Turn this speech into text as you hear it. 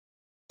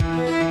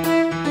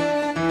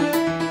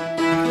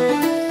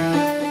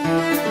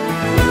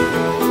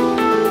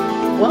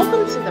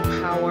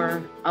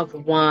of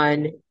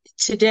one.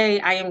 Today,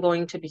 I am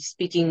going to be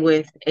speaking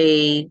with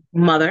a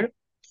mother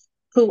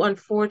who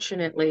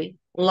unfortunately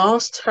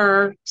lost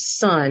her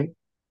son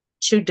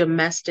to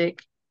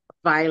domestic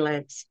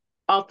violence.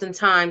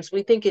 Oftentimes,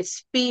 we think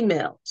it's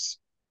females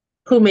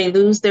who may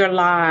lose their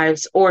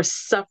lives or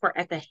suffer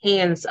at the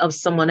hands of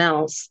someone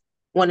else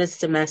when it's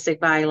domestic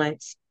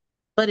violence,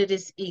 but it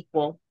is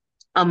equal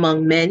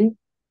among men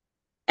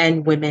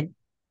and women.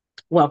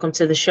 Welcome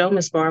to the show,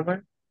 Miss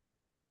Barbara.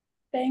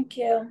 Thank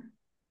you.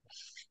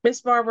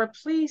 Miss Barbara,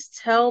 please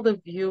tell the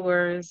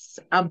viewers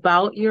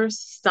about your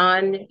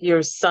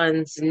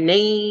son's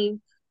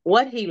name,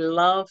 what he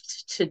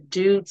loved to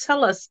do.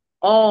 Tell us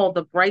all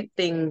the bright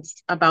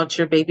things about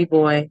your baby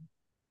boy.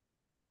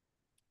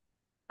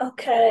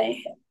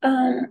 Okay.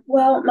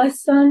 Well, my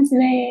son's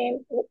name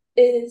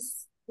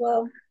is,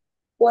 well,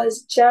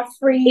 was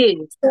Jeffrey.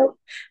 Is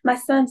My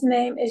son's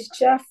name is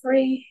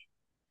Jeffrey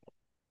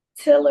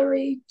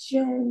Tillery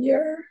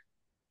Jr.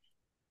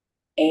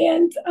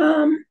 And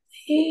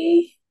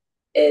he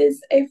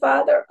is a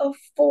father of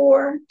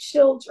four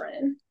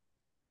children,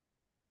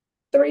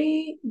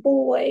 three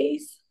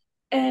boys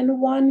and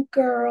one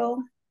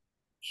girl.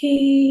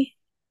 He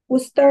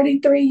was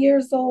 33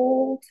 years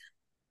old.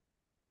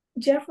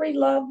 Jeffrey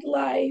loved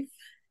life.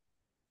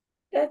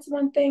 That's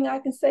one thing I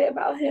can say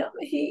about him.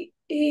 He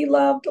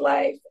loved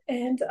life,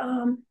 and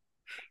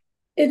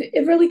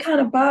it really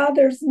kind of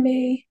bothers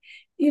me.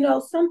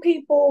 Some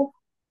people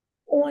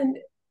on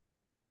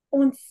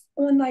on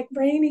on like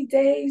rainy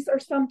days or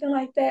something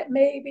like that,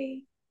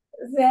 maybe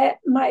that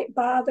might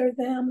bother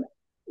them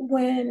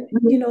when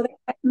Mhm. they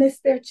might miss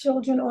their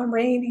children on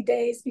rainy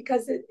days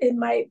because it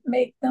might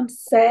make them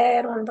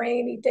sad on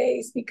rainy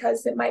days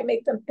because it might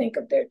make them think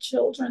of their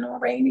children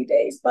on rainy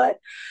days. But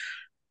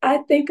I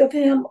think of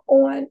him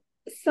on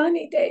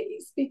sunny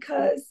days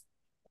because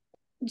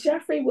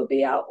Jeffrey would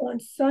be out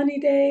on sunny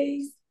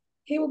days.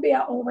 He would be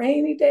out on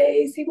rainy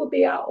days. He would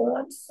be out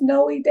on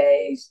snowy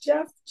days.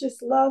 Jeff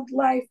just loved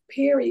life,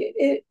 period.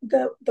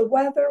 The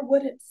weather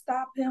wouldn't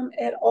stop him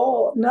at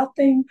all.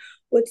 Nothing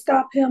would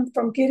stop him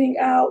from getting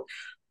out.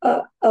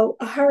 A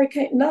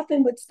hurricane,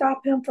 nothing would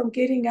stop him from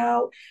getting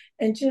out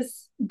and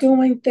just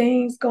doing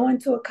things, going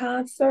to a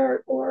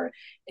concert or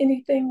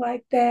anything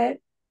like that.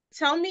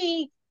 Tell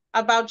me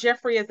about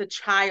Jeffrey as a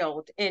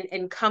child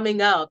and coming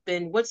up,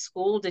 and what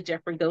school did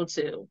Jeffrey go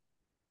to?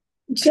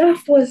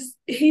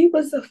 He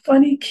was a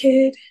funny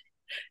kid.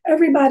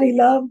 Everybody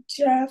loved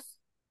Jeff,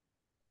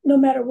 no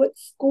matter what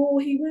school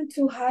he went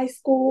to, high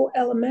school,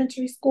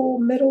 elementary school,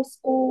 middle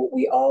school.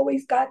 We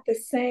always got the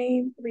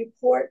same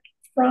report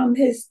from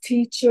his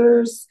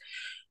teachers.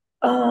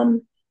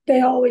 Um,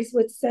 they always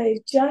would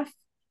say, Jeff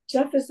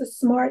is a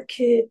smart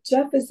kid.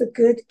 Jeff is a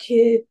good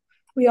kid.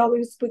 We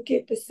always would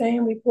get the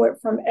same report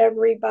from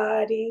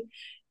everybody.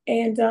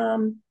 And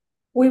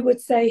we would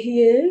say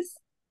he is,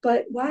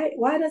 but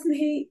why doesn't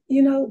he,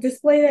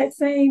 display that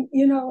same,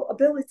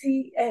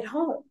 ability at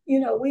home?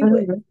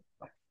 Mhm.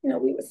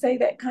 We would say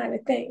that kind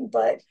of thing,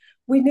 but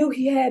we knew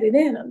he had it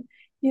in him,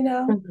 you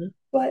know. Mhm.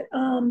 But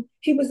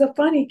he was a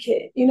funny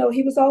kid,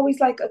 he was always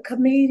like a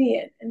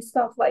comedian and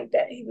stuff like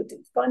that. He would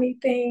do funny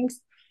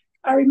things.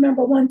 I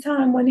remember one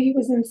time when he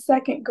was in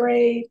second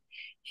grade,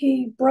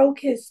 he broke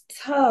his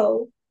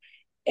toe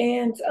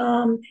and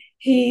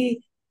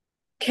he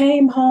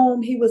came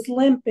home, he was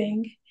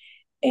limping,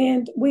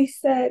 and we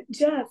said,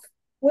 Jeff,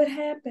 what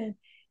happened?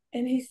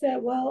 And he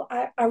said, well,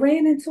 I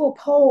ran into a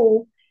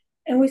pole.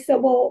 And we said,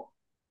 well,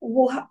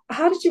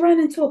 how did you run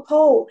into a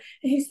pole?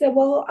 And he said,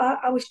 well,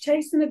 I was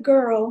chasing a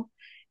girl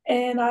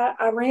and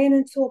I ran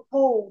into a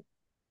pole.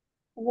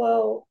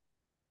 Well,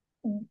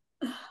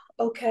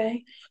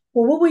 okay.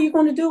 Well, what were you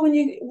going to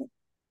do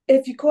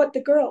if you caught the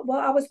girl? Well,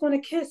 I was going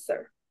to kiss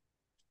her.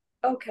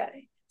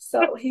 Okay.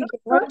 So he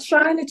was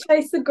trying to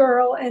chase a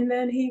girl and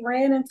then he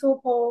ran into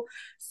a pole.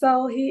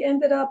 So he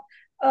ended up,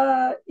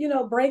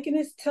 breaking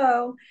his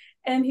toe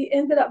and he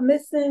ended up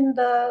missing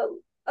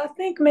I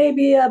think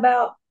maybe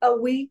about a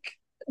week,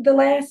 the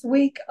last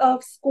week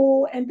of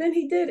school. And then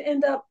he did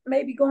end up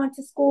maybe going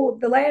to school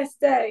the last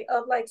day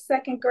of like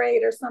second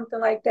grade or something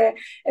like that.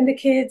 And the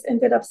kids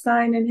ended up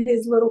signing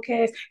his little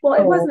cast. Well,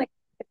 it Oh, wasn't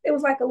it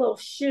was like a little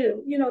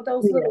shoe,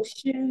 those yeah. little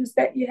shoes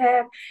that you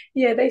have.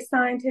 Yeah, they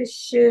signed his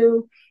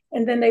shoe,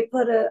 and then they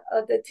put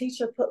the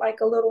teacher put like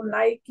a little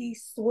Nike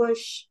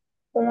swoosh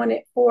on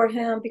it for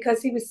him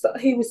because he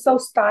was so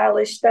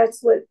stylish.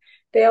 That's what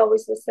they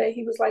always would say.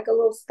 He was like a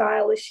little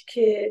stylish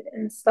kid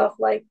and stuff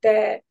like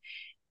that.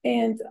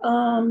 And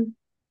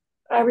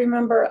I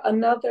remember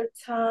another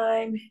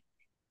time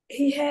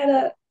he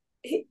had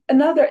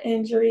another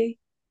injury.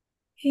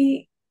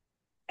 He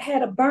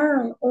had a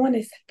burn on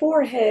his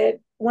forehead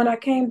when I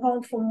came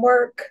home from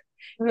work.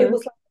 It Mhm.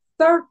 was like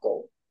a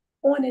circle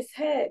on his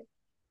head.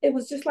 It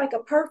was just like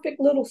a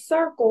perfect little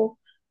circle.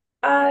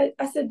 I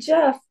said,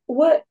 Jeff,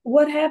 what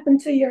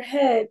happened to your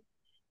head?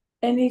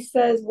 And he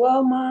says,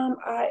 well, Mom,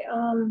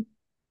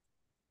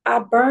 I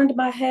burned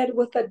my head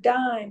with a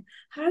dime.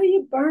 How do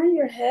you burn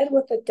your head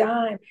with a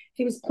dime?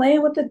 He was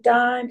playing with the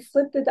dime,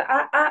 flipped it.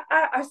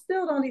 I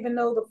still don't even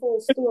know the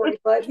full story,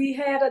 but he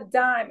had a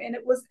dime, and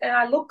it was, and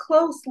I looked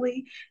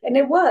closely, and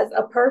it was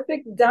a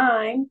perfect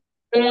dime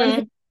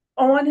Mm,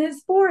 on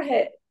his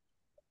forehead.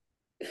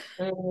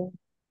 mm.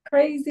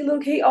 Crazy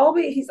look.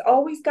 He's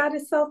always got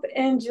himself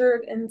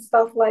injured and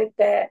stuff like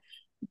that.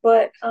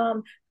 But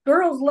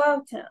girls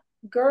loved him.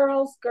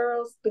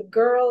 The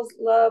girls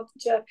loved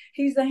Jeff.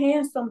 He's a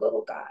handsome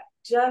little guy.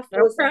 Jeff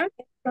was a Okay.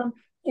 handsome,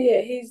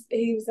 yeah,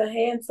 he was a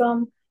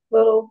handsome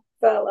little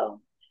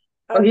fellow.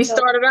 Well, I he tell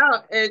started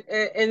out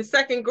in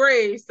second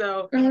grade,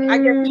 so I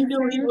guess he knew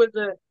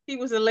mm-hmm, he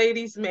was a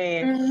ladies'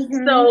 man.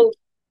 mm-hmm. So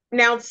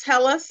now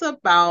tell us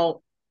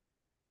about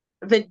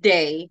the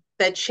day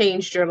that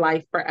changed your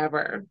life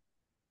forever.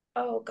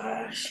 Oh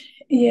gosh.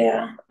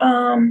 Yeah.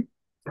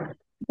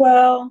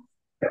 Well,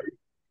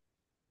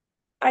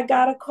 I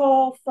got a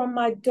call from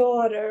my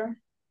daughter.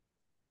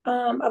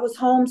 I was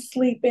home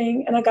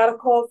sleeping and I got a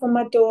call from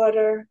my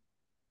daughter.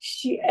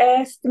 She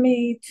asked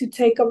me to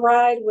take a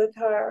ride with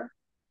her.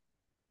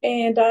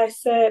 And I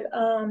said,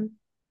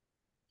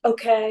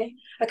 okay.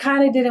 I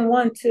kind of didn't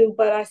want to,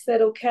 but I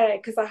said, okay,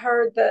 because I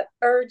heard the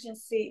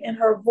urgency in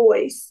her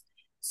voice.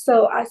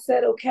 So I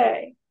said,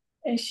 okay.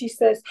 And she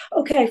says,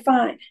 okay,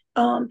 fine.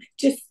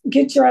 Just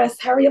get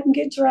dressed, hurry up and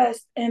get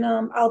dressed. And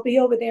I'll be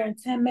over there in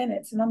 10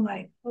 minutes. And I'm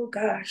like, oh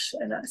gosh.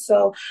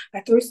 So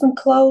I threw some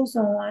clothes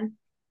on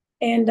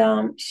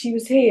and she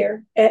was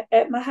here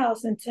at my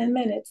house in 10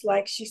 minutes,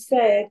 like she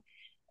said.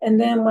 And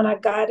then when I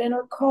got in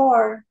her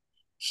car,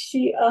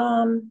 she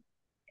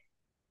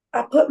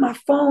I put my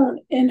phone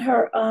in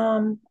her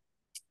the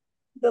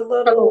A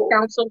little little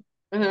counsel.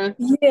 Hmm.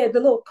 yeah, the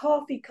little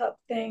coffee cup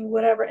thing,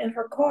 whatever, in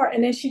her car.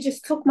 And then she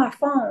just took my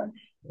phone.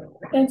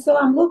 And so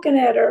I'm looking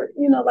at her,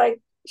 like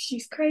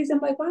she's crazy. I'm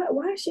like,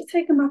 why is she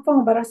taking my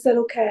phone? But I said,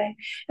 okay.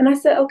 And I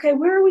said, okay,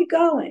 where are we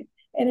going?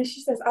 And then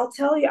she says, I'll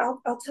tell you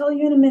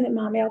in a minute,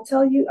 mommy. I'll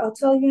tell you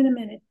in a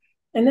minute.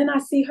 And then I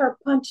see her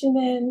punching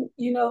in,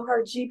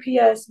 her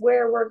GPS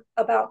where we're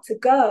about to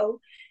go.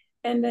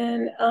 And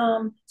then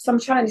so I'm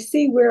trying to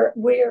see where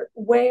we're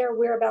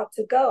about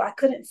to go. I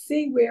couldn't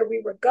see where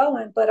we were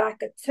going, but I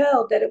could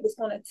tell that it was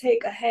going to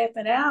take a half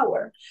an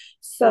hour. Mm.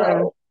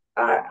 So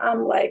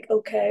I'm like,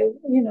 okay,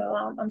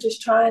 I'm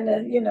just trying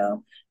to,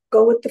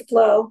 go with the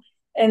flow.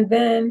 And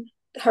then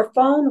her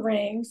phone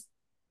rings,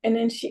 and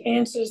then she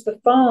answers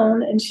the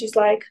phone, and she's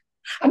like,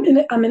 I'm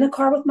in a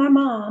car with my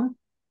mom.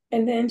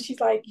 And then she's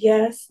like,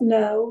 yes,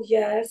 no,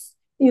 yes.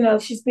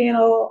 She's being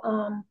all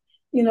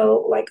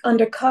like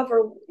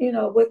undercover,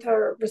 with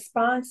her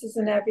responses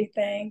and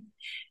everything.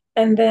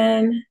 And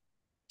then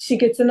she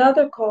gets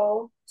another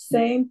call,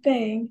 same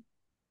thing.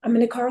 I'm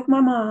in the car with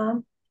my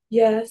mom.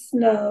 Yes,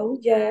 no,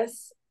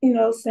 yes,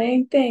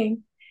 same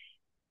thing.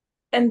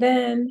 And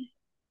then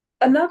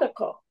another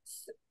call,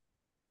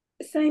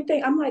 same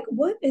thing. I'm like,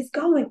 what is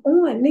going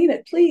on, Nina?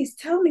 Please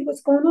tell me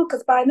what's going on,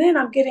 because by then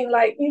I'm getting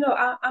like,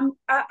 I want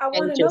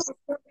And to know. just,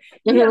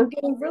 Yeah, hmm. I'm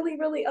getting really,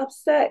 really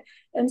upset.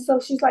 And so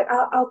she's like,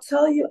 I'll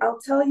tell you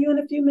in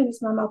a few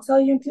minutes, Mom. I'll tell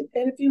you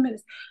in a few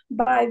minutes.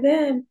 By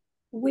then,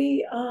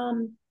 we,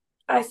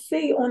 I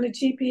see on the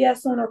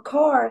GPS on her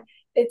car,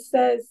 it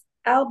says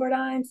Albert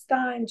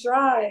Einstein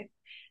Drive.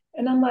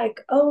 And I'm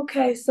like, oh,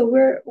 okay, so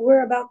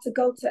we're about to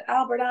go to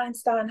Albert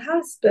Einstein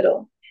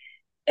Hospital.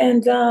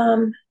 And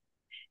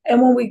and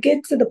when we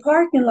get to the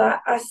parking lot,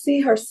 I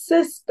see her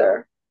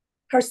sister.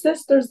 Her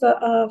sister's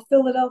a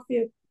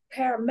Philadelphia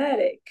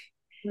paramedic.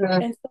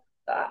 And so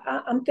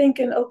I'm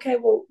thinking, okay,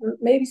 well,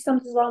 maybe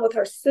something's wrong with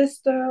her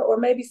sister, or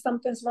maybe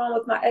something's wrong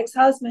with my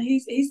ex-husband.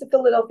 He's a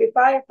Philadelphia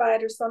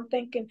firefighter. So I'm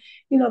thinking,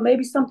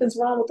 maybe something's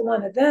wrong with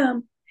one of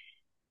them.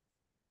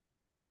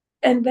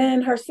 And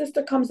then her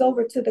sister comes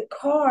over to the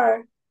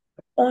car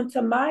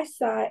onto my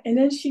side, and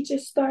then she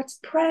just starts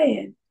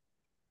praying.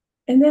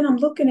 And then I'm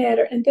looking at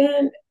her, and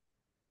then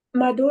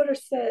my daughter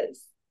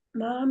says,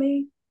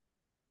 Mommy,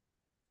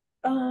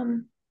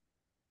 um,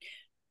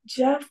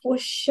 Jeff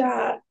was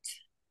shot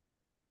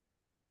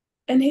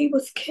and he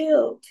was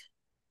killed.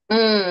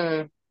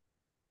 Mm,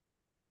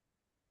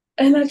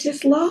 And I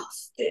just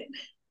lost it.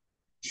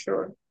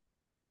 sure.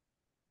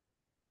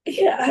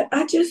 Yeah,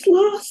 I just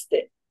lost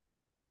it.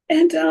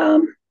 And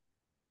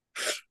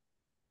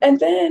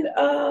then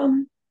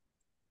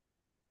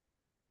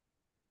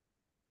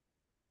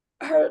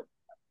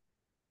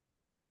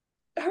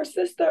her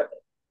sister,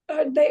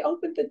 they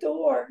opened the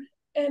door,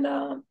 and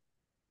I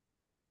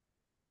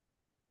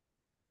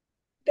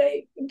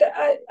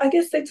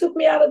guess they took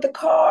me out of the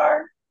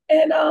car,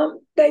 and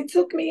they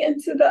took me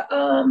into the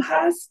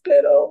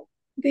hospital,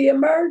 the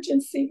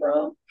emergency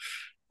room.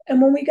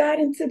 And when we got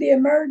into the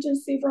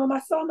emergency room, I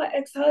saw my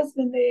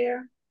ex-husband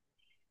there.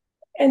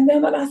 And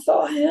then when I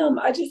saw him,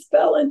 I just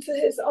fell into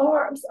his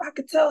arms. I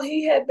could tell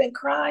he had been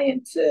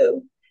crying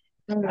too.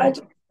 I Mm.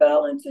 just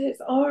fell into his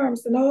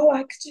arms, and all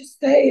I could just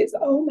say is,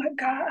 oh my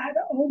God,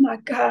 oh my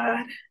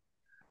God,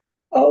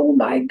 oh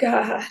my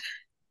God.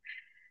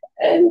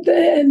 And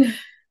then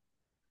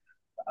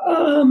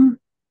um,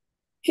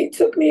 he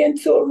took me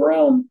into a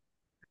room,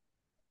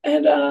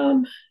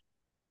 and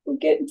we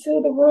get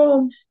into the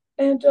room,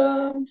 and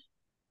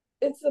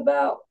it's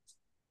about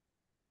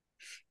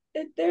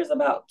there's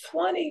about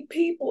 20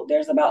 people.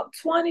 There's about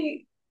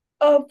 20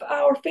 of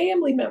our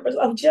family members,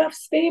 of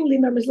Jeff's family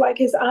members, like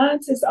his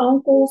aunts, his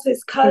uncles,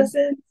 his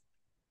cousins,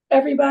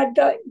 everybody,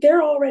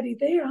 they're already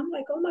there. I'm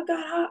like, oh my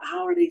God,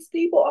 how are these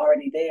people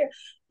already there?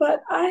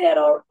 But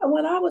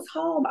when I was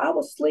home, I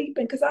was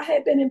sleeping because I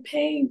had been in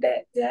pain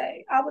that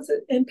day. I was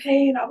in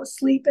pain. I was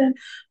sleeping.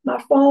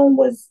 My phone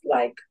was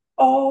like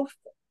off.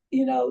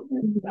 You know,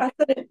 Mhm. I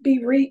couldn't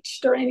be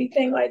reached or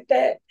anything like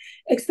that,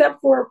 except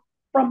for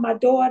from my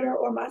daughter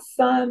or my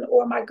son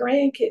or my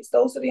grandkids.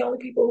 Those are the only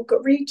people who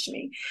could reach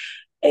me.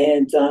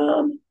 And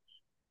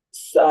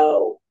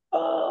so,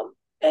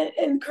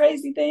 and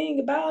crazy thing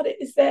about it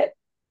is that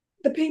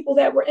the people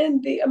that were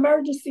in the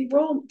emergency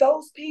room,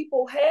 those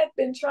people had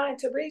been trying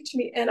to reach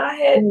me, and I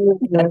had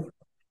Mhm.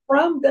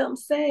 from them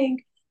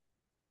saying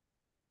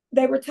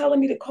they were telling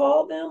me to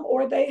call them,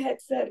 or they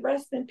had said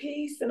rest in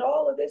peace and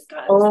all of this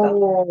kind of stuff.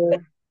 Oh,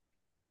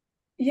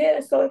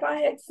 Yeah, so if I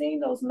had seen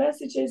those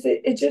messages,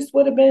 it just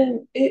would have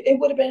been it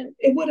would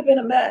have been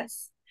a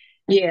mess.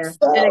 yeah. And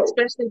So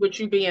especially with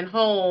you being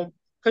home,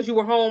 because you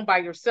were home by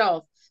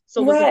yourself.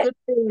 So it was a right, good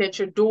thing that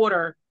your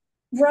daughter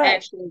right,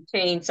 actually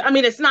came. I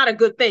mean, it's not a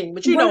good thing,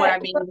 but you know what right, I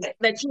mean, right,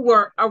 that you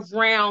were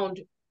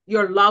around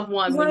your loved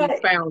one when you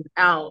right, found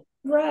out.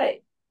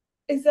 right.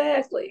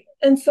 Exactly.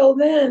 And so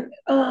then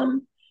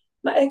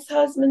my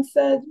ex-husband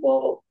said,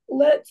 well,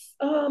 let's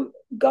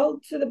go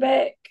to the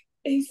back.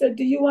 He said,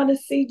 do you want to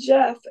see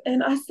Jeff?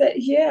 And I said,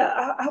 yeah,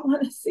 I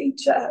want to see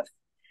Jeff.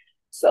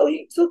 So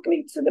he took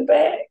me to the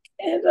back,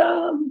 and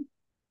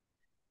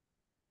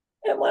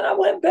when I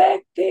went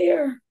back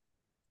there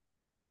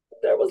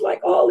was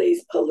like all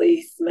these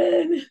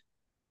policemen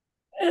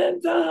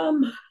and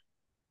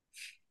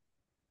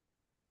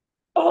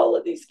all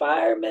of these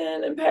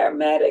firemen and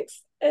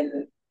paramedics,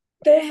 and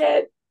they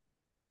had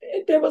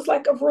there was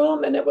like a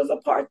room, and there was a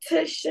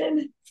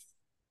partition,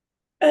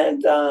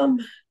 and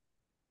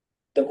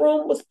the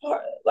room was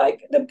part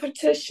like the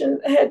partition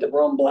had the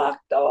room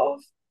blocked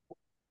off.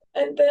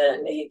 And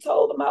then he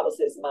told them I was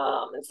his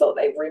mom, and so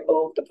they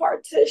removed the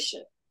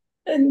partition.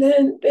 And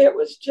then there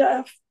was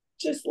Jeff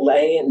just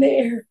laying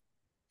there,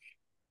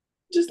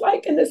 just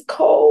like in this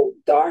cold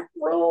dark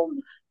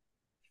room,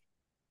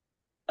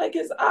 like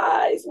his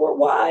eyes were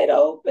wide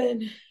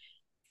open,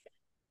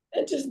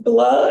 and just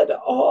blood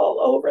all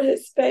over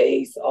his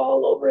face,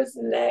 all over his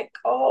neck,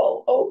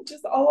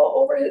 just all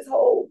over his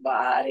whole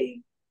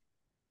body.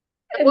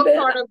 And What then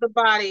part of the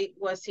body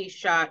was he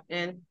shot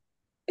in?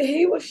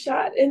 he was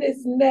shot in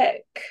his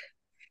neck,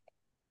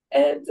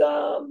 and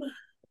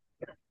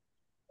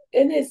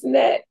in his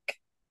neck.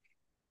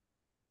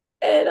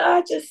 And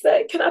I just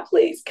said, can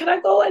I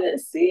go in and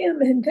see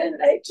him? And then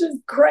they just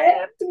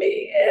grabbed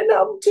me and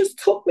just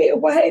took me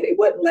away. They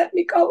wouldn't let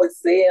me go and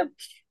see him.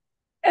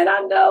 And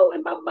I know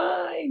in my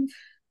mind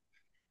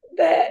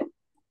that,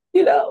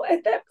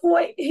 at that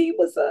point, he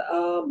was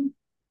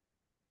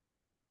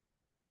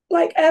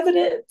like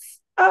evidence.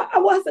 I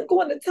wasn't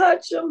going to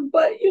touch him,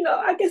 but,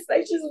 I guess they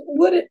just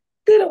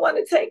didn't want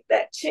to take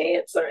that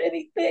chance or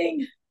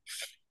anything.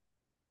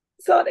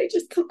 So they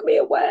just took me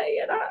away,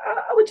 and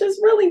I was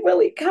just really,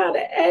 really kind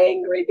of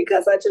angry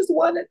because I just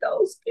wanted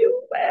those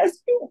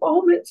last few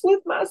moments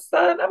with my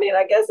son. I mean,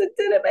 I guess it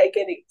didn't make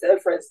any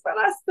difference, but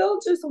I still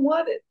just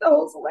wanted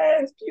those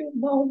last few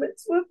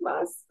moments with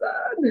my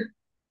son.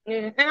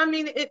 Yeah. And I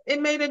mean,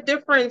 it made a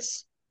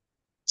difference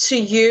to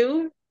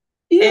you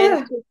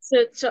and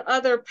Yeah, to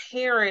other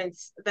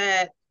parents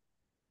that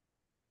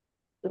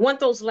want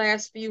those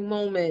last few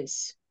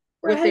moments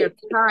with their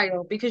right.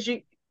 child, because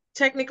you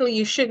technically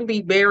you shouldn't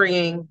be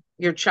burying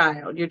your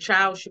child. Your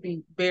child should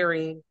be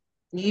burying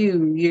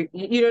you.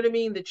 You know what I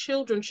mean? The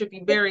children should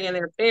be burying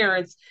their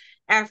parents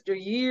after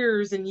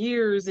years and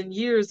years and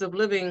years of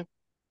living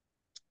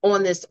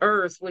on this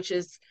earth, which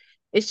is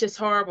it's just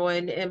horrible.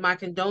 And my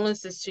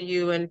condolences to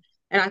you. And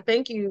I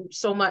thank you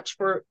so much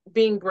for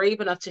being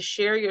brave enough to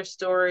share your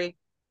story,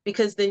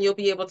 because then you'll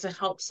be able to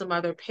help some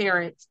other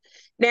parents.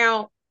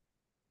 Now,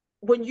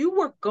 when you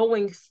were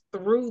going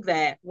through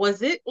that,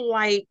 was it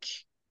like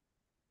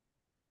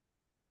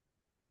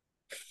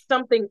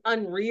something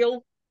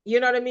unreal? You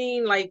know what I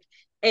mean? Like,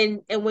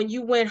 and when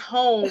you went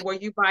home, were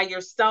you by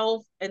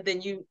yourself and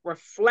then you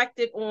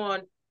reflected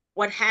on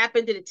what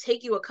happened? Did it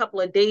take you a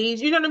couple of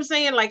days? You know what I'm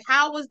saying? Like,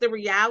 how was the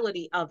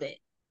reality of it?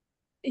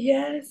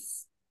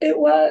 Yes, it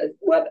was.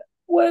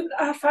 When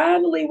I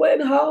finally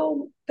went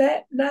home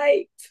that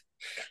night,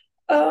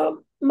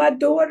 my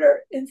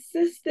daughter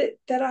insisted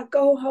that I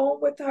go home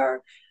with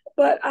her,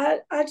 but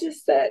I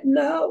just said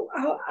no.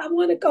 I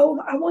want to go.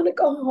 I want to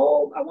go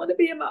home. I want to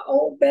be in my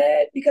own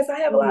bed because I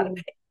have a lot of Mhm.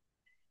 pain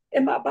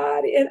in my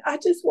body, and I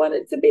just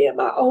wanted to be in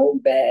my own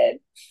bed.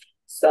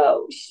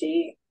 So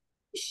she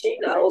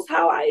knows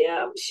how I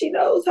am. She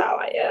knows how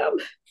I am,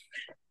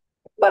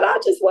 but I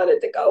just wanted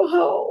to go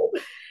home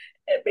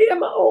and be in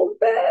my own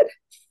bed.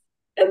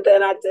 And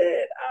then I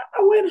did.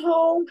 I went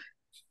home,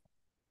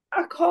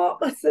 I called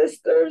my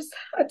sisters.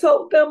 I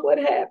told them what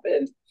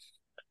happened.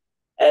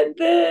 And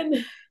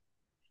then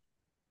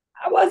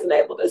I wasn't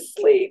able to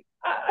sleep.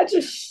 I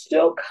just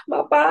shook.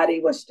 My body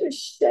was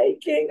just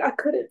shaking. I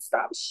couldn't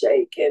stop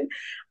shaking.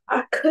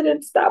 I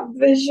couldn't stop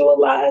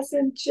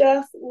visualizing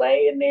Jeff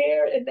laying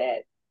there in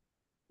that,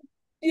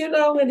 in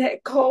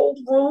that cold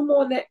room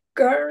on that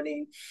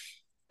gurney.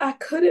 I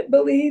couldn't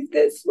believe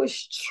this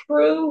was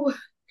true.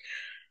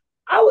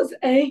 I was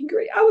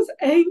angry. I was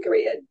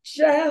angry at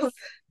Jeff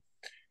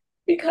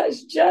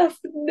because Jeff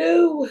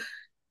knew,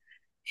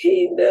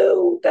 he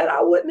knew that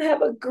I wouldn't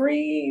have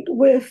agreed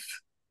with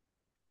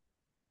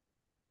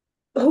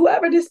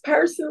whoever this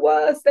person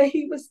was that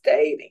he was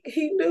dating.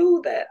 He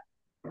knew that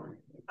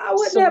I So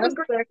wouldn't have let's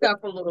agreed back with.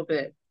 up a little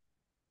bit.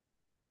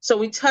 So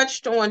we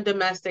touched on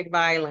domestic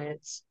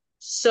violence.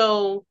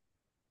 So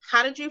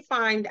how did you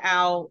find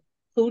out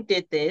who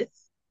did this?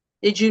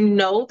 Did you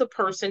know the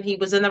person he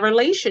was in a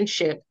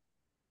relationship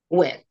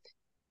with?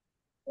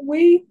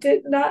 We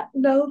did not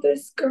know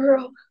this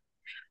girl.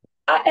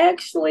 I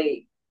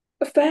actually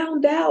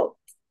found out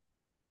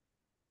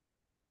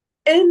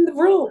in the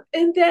room,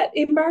 in that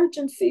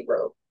emergency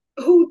room,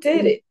 who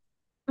did it.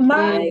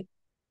 My Mm,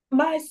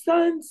 my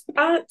son's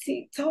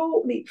auntie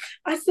told me.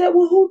 I said,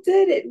 well, who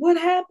did it? What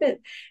happened?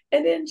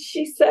 And then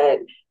she said,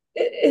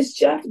 is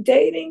Jeff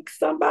dating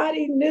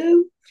somebody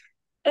new?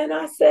 And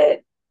I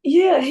said,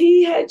 yeah,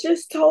 he had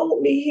just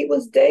told me he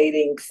was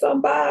dating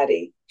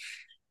somebody.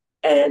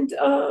 And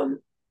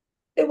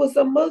it was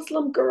a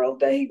Muslim girl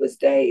that he was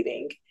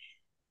dating.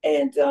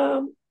 And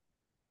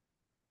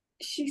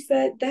she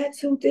said, that's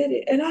who did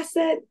it. And I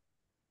said,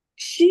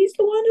 she's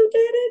the one who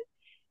did it?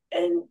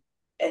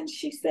 And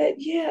she said,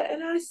 yeah.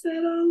 And I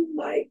said, oh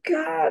my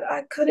God,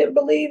 I couldn't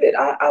believe it.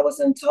 I was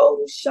in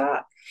total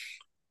shock.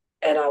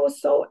 And I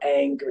was so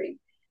angry.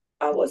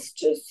 I was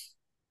just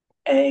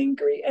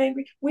angry,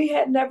 angry. We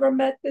had never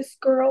met this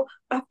girl.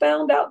 I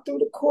found out through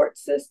the court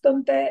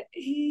system that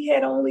he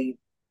had only,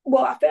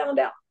 well, I found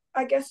out,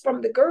 I guess,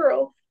 from the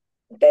girl,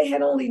 they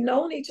had only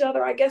known each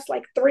other, I guess,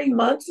 like 3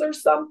 months or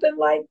something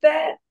like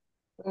that.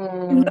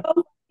 mm,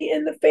 Nobody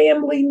in the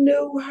family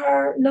knew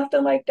her,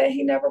 nothing like that.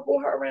 He never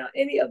brought her around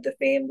any of the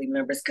family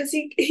members because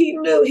he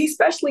knew, he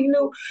especially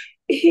knew,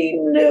 he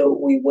knew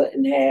we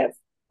wouldn't have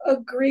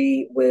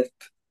agreed with,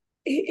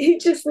 he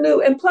just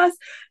knew. And plus,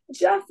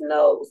 Jeff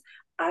knows.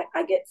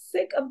 I get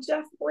sick of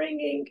Jeff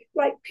bringing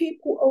like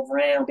people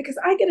around because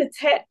I get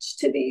attached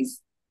to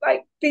these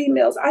like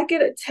females. I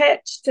get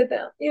attached to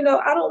them.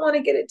 I don't want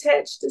to get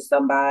attached to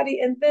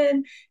somebody and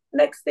then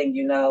next thing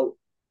you know,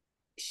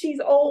 she's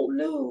old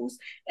news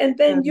and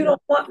then you mhm,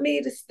 don't want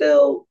me to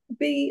still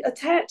be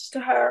attached to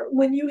her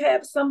when you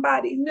have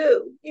somebody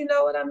new, you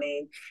know what I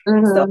mean?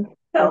 So mhm,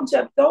 tell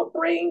Jeff, don't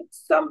bring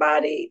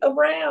somebody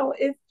around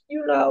if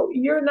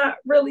you're not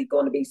really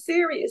going to be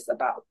serious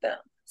about them.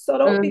 So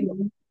don't be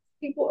mhm,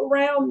 people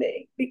around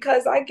me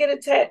because I get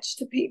attached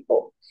to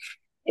people,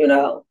 you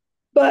know.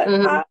 But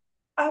mhm.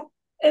 I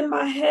in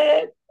my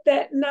head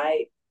that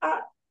night,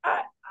 I,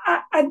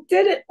 I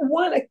didn't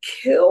want to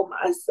kill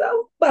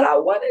myself, but I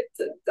wanted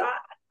to die.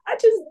 I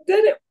just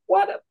didn't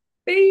want to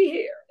be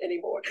here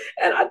anymore.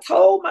 And I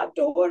told my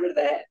daughter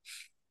that.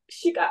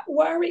 She got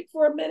worried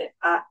for a minute.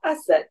 I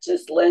said,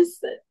 just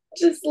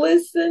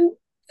listen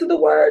to the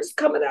words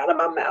coming out of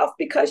my mouth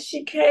because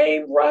she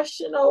came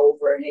rushing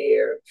over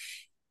here.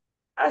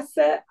 I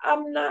said,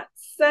 I'm not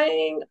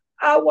saying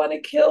I want to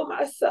kill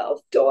myself,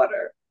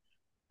 daughter.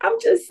 I'm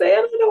just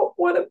saying I don't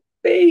want to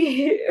be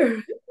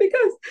here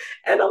because,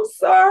 and I'm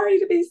sorry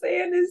to be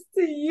saying this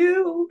to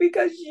you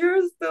because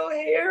you're still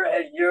here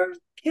and your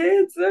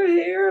kids are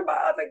here, my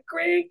other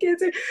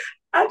grandkids are.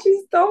 I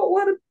just don't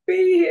want to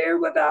be here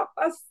without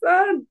my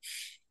son.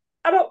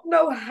 I don't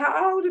know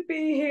how to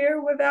be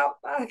here without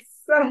my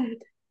son.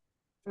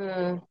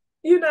 Mm,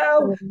 You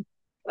know, mm.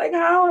 like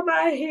how am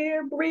I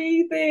here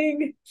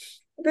breathing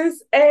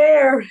this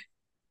air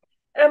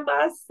and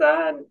my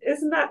son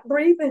is not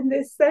breathing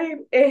this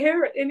same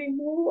air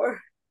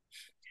anymore.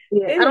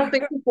 Yeah, I It don't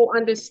think hurt. people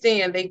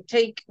understand.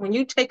 When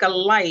you take a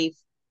life,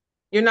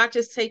 you're not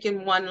just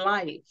taking one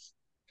life.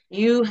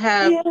 You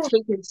have Yeah,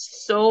 taken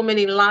so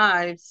many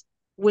lives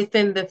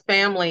within the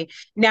family.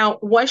 Now,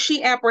 was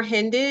she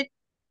apprehended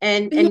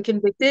yeah, and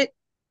convicted?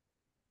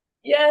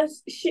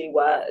 yes, she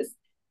was.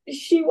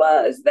 She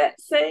was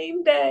that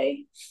same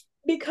day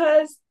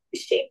because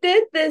she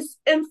did this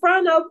in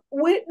front of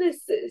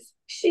witnesses.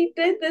 She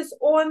did this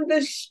on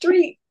the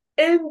street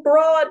in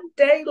broad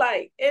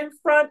daylight in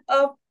front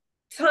of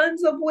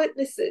tons of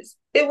witnesses.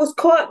 It was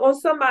caught on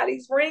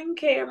somebody's ring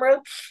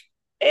camera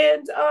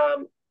and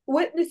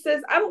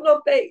witnesses, I don't know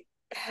if they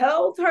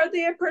held her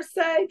there per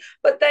se,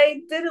 but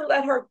they didn't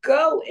let her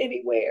go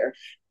anywhere.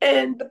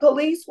 And the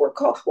police were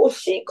called, well,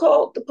 she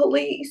called the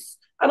police.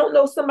 I don't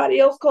know if somebody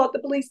else called the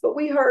police, but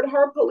we heard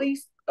her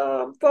police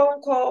phone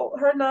call,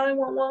 her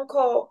 911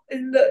 call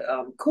in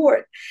the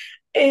court.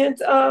 And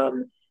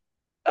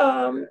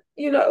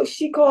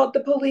she called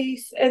the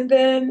police, and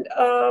then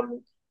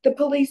the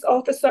police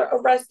officer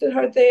arrested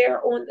her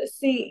there on the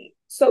scene.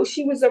 So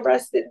she was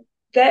arrested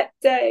that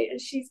day, and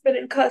she's been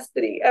in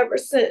custody ever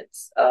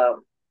since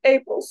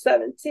April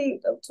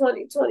 17th of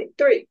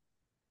 2023.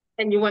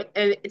 And you went,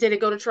 and did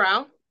it go to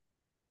trial?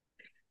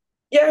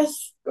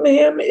 Yes,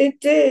 ma'am, it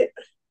did.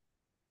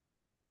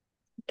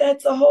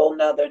 That's a whole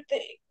nother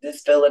thing.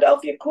 This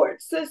Philadelphia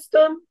court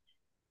system,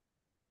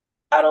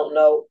 I don't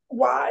know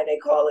why they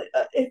call it,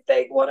 if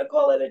they want to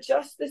call it a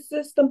justice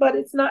system, but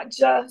it's not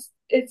just.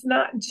 It's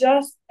not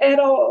just at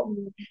all.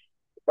 Mhm.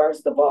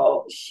 First of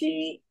all,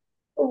 she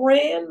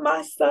ran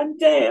my son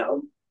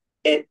down.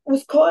 It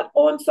was caught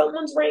on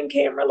someone's ring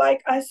camera,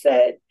 like I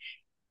said.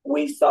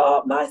 We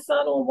saw my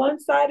son on one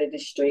side of the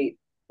street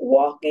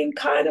walking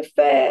kind of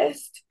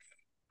fast,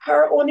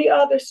 her on the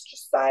other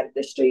side of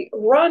the street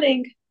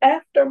running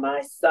after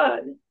my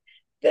son.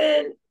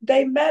 Then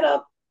they met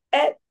up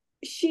at,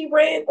 she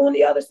ran on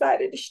the other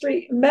side of the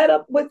street, met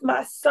up with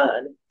my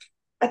son.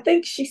 I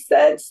think she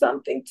said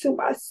something to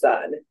my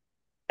son.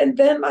 And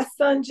then my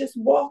son just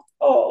walked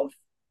off.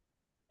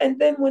 And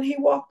then when he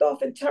walked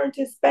off and turned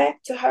his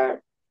back to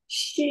her,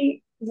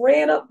 she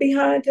ran up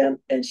behind him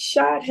and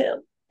shot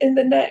him in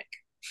the neck.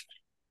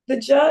 The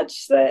judge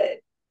said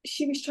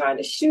she was trying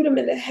to shoot him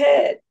in the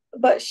head,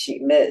 but she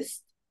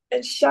missed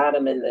and shot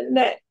him in the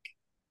neck.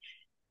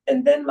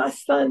 And then my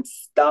son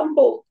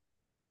stumbled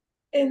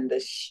in the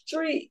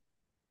street,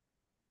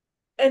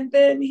 and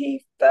then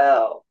he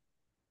fell,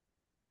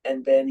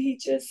 and then he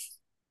just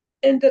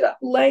ended up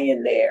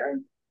laying there.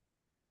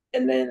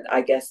 And then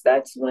I guess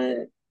that's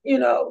when,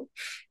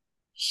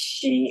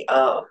 she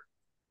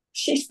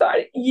she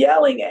started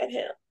yelling at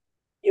him,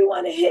 "You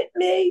want to hit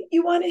me?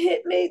 You want to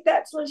hit me?"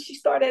 That's when she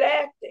started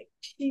acting.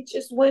 She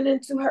just went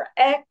into her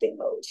acting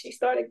mode. She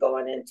started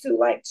going into,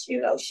 like,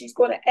 she's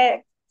going to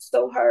act.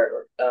 So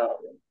her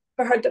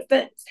for her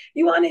defense,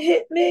 "You want to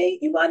hit me?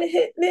 You want to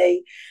hit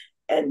me?"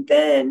 And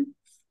then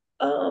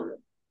um,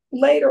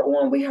 later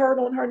on, we heard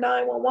on her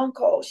 911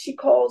 call, she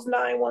calls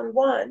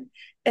 911,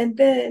 and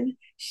then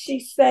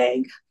she's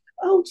saying,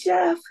 "Oh,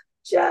 Jeff,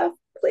 Jeff,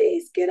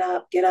 please get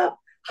up, get up."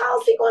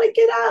 How's he going to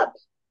get up?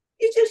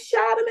 You just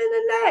shot him in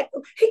the neck.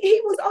 He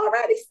was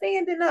already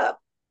standing up.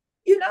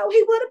 He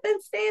would have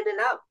been standing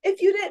up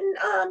if you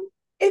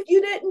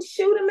didn't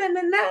shoot him in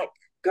the neck,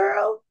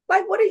 girl.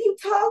 Like, what are you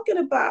talking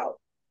about?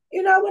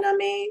 You know what I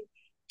mean?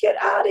 Get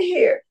out of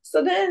here.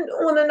 So then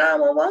on the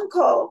 911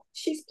 call,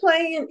 she's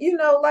playing,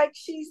 like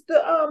she's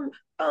the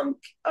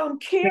Victim.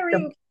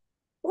 caring,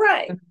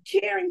 right,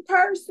 caring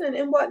person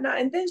and whatnot.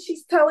 And then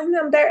she's telling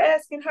them, they're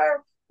asking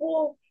her,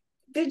 "Well,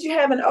 did you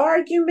have an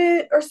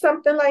argument or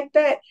something like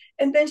that?"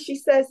 And then she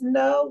says,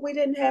 "No, we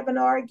didn't have an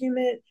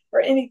argument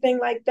or anything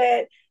like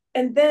that."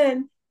 And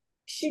then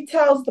she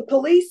tells the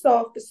police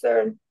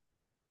officer,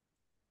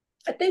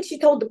 I think she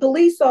told the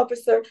police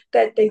officer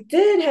that they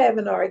did have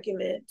an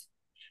argument.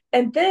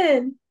 And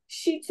then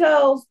she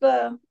tells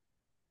the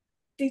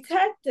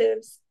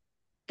detectives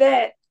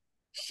that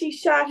she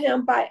shot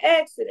him by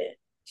accident.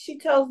 She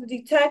tells the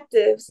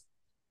detectives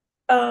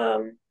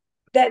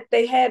that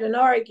they had an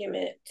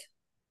argument,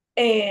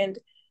 and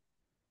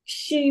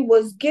she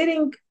was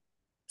getting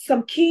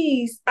some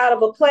keys out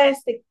of a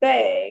plastic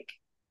bag,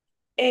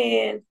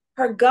 and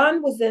her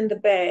gun was in the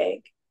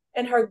bag,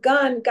 and her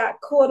gun got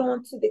caught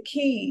onto the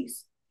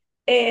keys,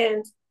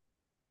 and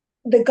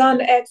the gun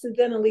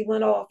accidentally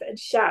went off and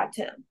shot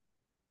him.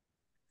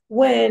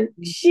 When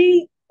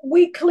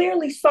we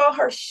clearly saw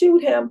her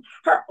shoot him,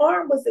 her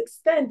arm was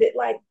extended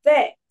like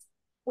that.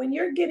 When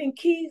you're getting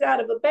keys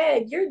out of a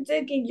bag, you're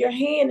digging your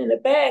hand in the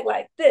bag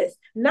like this,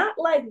 not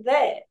like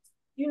that.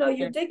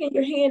 You're digging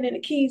your hand in the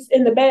keys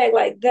in the bag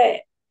like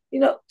that.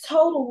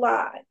 Total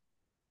lie.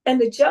 And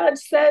the judge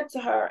said to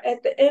her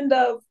at the end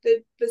of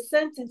the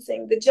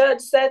sentencing, the judge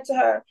said to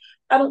her,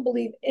 "I don't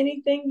believe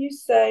anything you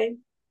say.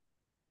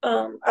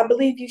 I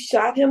believe you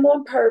shot him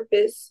on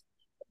purpose."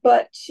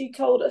 But she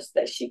told us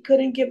that she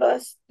couldn't give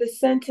us the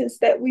sentence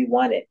that we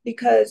wanted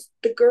because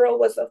the girl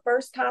was a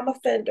first time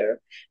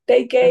offender.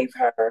 They gave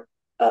her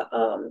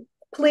a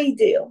plea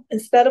deal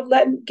instead of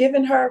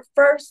giving her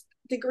first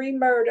degree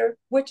murder,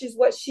 which is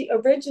what she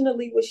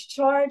originally was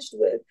charged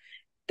with.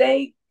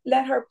 They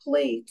let her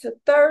plea to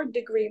third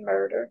degree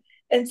murder.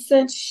 And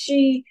since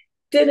she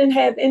didn't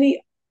have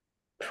any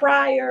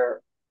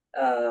prior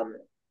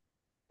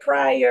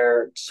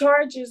prior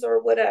charges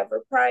or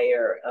whatever,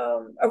 prior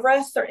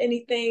arrests or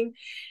anything,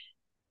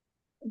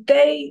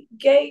 they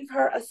gave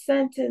her a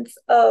sentence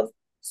of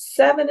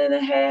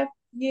 7.5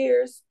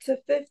 years to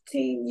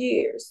 15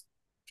 years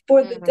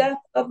for the Mhm. death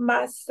of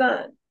my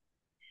son.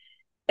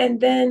 And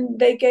then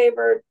they gave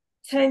her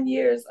 10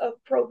 years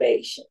of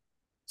probation.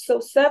 So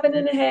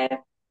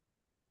 7.5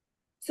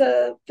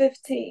 to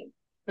 15.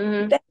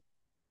 Mhm. That,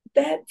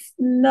 that's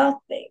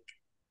nothing.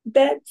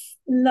 That's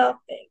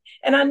nothing.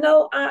 And I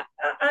know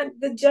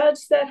the judge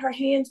said her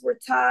hands were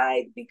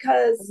tied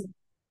because Mhm.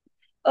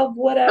 of Of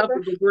the whatever.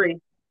 degree.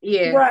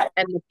 Yeah. Right,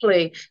 And the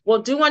plea.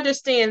 Well, do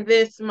understand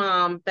this,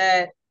 Mom,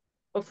 that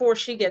before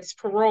she gets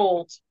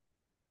paroled,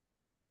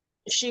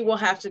 she will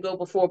have to go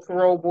before a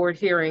parole board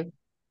hearing.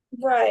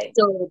 right,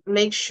 So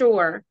make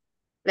sure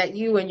that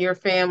you and your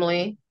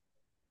family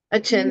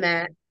attend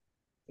that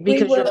We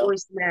because your will.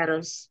 voice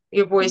matters.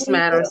 Your voice We will.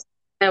 matters.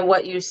 And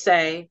what you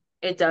say,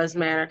 it does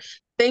matter.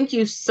 Thank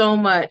you so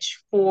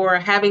much for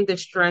having the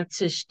strength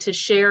to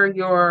share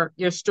your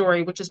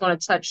story, which is going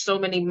to touch so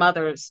many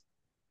mothers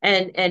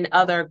and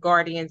other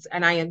guardians.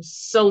 And I am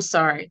so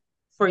sorry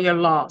for your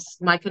loss.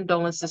 My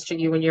condolences to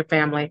you and your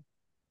family.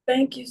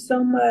 Thank you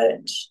so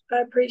much.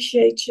 I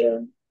appreciate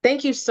you.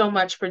 Thank you so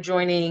much for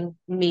joining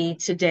me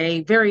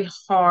today. Very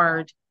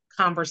hard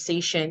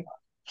conversation.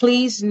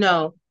 Please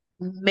know,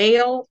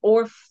 male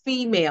or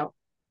female,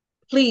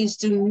 please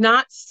do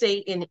not stay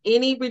in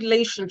any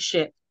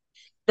relationship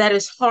that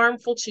is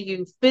harmful to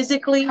you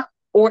physically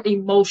or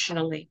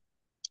emotionally.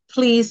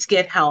 Please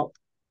get help.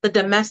 The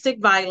domestic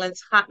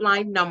violence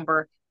hotline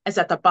number is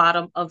at the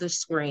bottom of the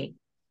screen.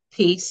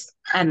 Peace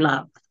and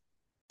love.